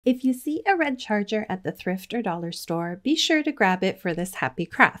If you see a red charger at the thrift or dollar store, be sure to grab it for this happy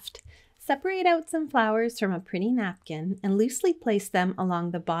craft. Separate out some flowers from a pretty napkin and loosely place them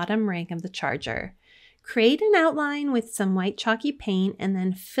along the bottom rank of the charger. Create an outline with some white chalky paint and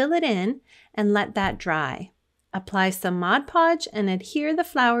then fill it in and let that dry. Apply some Mod Podge and adhere the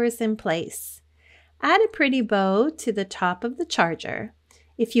flowers in place. Add a pretty bow to the top of the charger.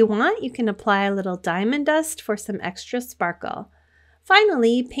 If you want, you can apply a little diamond dust for some extra sparkle.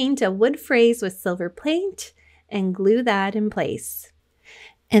 Finally, paint a wood phrase with silver paint and glue that in place.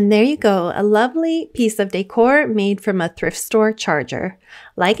 And there you go, a lovely piece of decor made from a thrift store charger.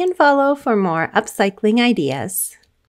 Like and follow for more upcycling ideas.